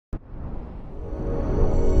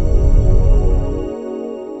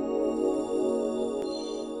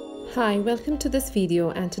Hi, welcome to this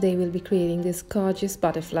video, and today we'll be creating this gorgeous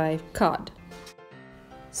butterfly card.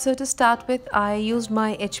 So to start with, I used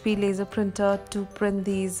my HP laser printer to print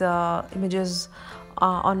these images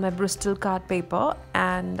on my Bristol card paper,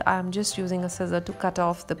 and I'm just using a scissor to cut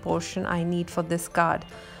off the portion I need for this card.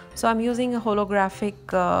 So I'm using a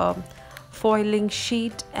holographic foiling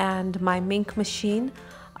sheet and my MINC machine.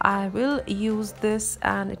 I will use this,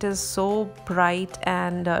 and it is so bright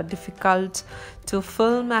and difficult to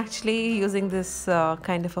film actually using this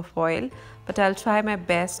kind of a foil, but I'll try my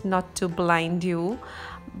best not to blind you.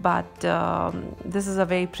 But this is a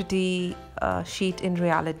very pretty sheet in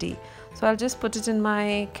reality. So I'll just put it in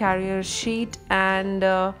my carrier sheet, and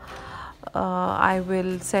I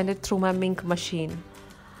will send it through my MINC machine.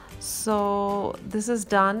 So this is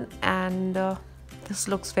done, and this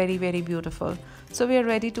looks very beautiful. So we are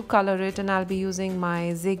ready to color it, and I'll be using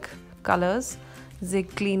my Zig colors,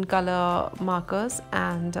 Zig clean color markers,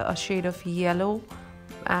 and a shade of yellow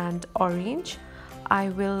and orange. I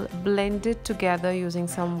will blend it together using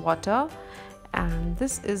some water, and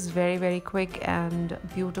this is very quick and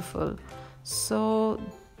beautiful. So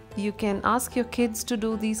you can ask your kids to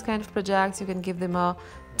do these kind of projects. You can give them a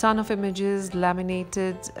ton of images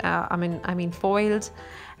laminated, I mean foiled,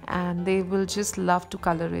 and they will just love to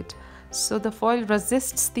color it. So the foil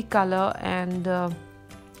resists the color, and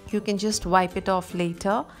you can just wipe it off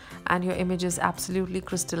later, and your image is absolutely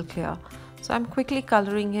crystal clear. So I'm quickly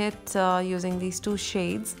coloring it using these two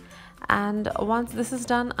shades, and once this is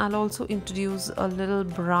done, I'll also introduce a little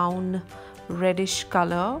brown reddish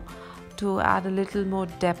color to add a little more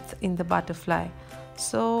depth in the butterfly.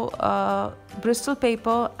 So Bristol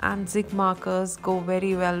paper and Zig markers go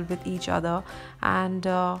very well with each other, and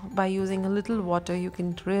by using a little water you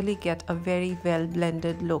can really get a very well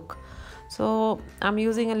blended look. So I'm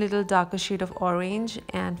using a little darker shade of orange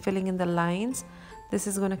and filling in the lines. This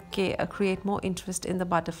is going to create more interest in the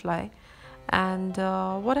butterfly. And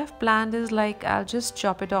what I've planned is, like, I'll just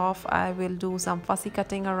chop it off. I will do some fussy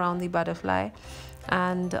cutting around the butterfly,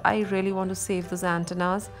 and I really want to save those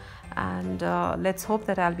antennas, and let's hope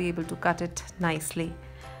that I'll be able to cut it nicely.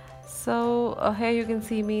 So here you can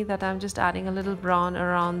see me that I'm just adding a little brown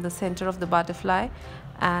around the center of the butterfly,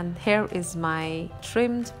 and here is my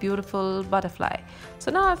trimmed beautiful butterfly.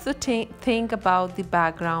 So now I have to think about the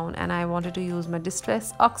background, and I wanted to use my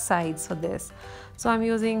Distress Oxides for this. So I'm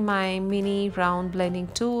using my mini round blending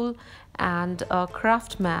tool and a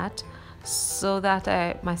craft mat so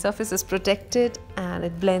that my surface is protected and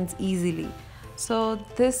it blends easily. So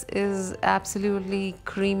this is absolutely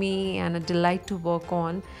creamy and a delight to work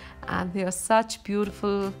on, and they are such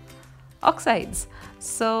beautiful oxides.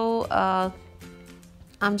 So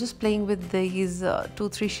I'm just playing with these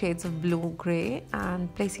 2-3 shades of blue gray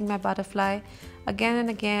and placing my butterfly again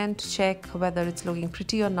and again to check whether it's looking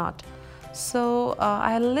pretty or not. So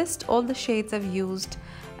I'll list all the shades I've used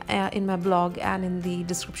in my blog and in the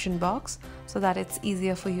description box so that it's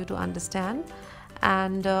easier for you to understand.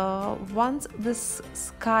 And once this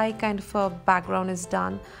sky kind of a background is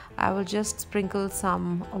done, I will just sprinkle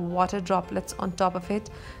some water droplets on top of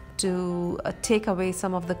it to take away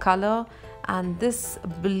some of the color, and this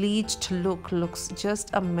bleached look looks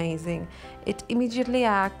just amazing. It immediately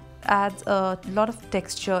adds a lot of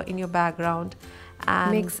texture in your background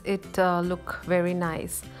and makes it look very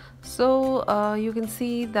nice. So you can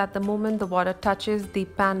see that the moment the water touches the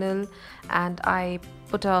panel and I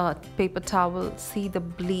put a paper towel, see the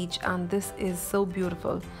bleach, and this is so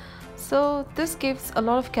beautiful. So this gives a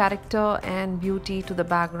lot of character and beauty to the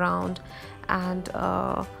background, and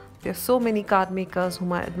there are so many card makers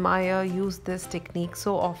whom I admire use this technique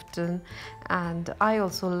so often, and I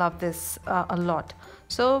also love this a lot.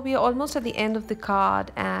 So we are almost at the end of the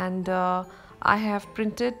card, and I have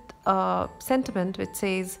printed a sentiment which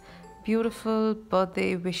says beautiful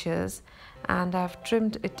birthday wishes, and I've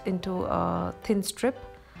trimmed it into a thin strip.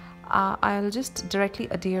 I'll just directly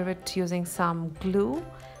adhere it using some glue,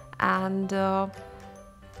 and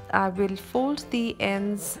I will fold the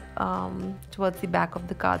ends towards the back of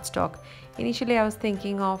the cardstock. Initially I was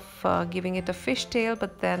thinking of giving it a fishtail,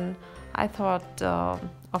 but then I thought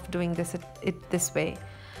of doing it this way.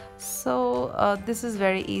 So this is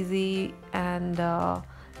very easy, and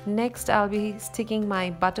next I'll be sticking my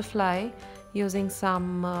butterfly using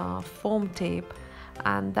some foam tape,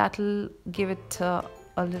 and that'll give it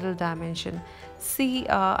a little dimension. See,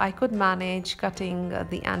 I could manage cutting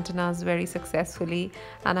the antennas very successfully,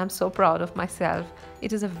 and I'm so proud of myself.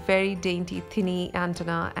 It is a very dainty, thinny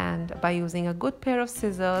antenna, and by using a good pair of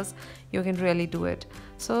scissors, you can really do it.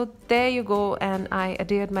 So there you go, and I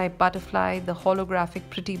adhered my butterfly, the holographic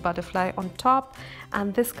pretty butterfly on top,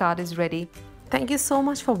 and this card is ready. Thank you so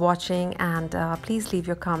much for watching, and please leave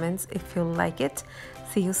your comments if you like it.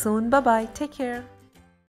 See you soon. Bye bye. Take care.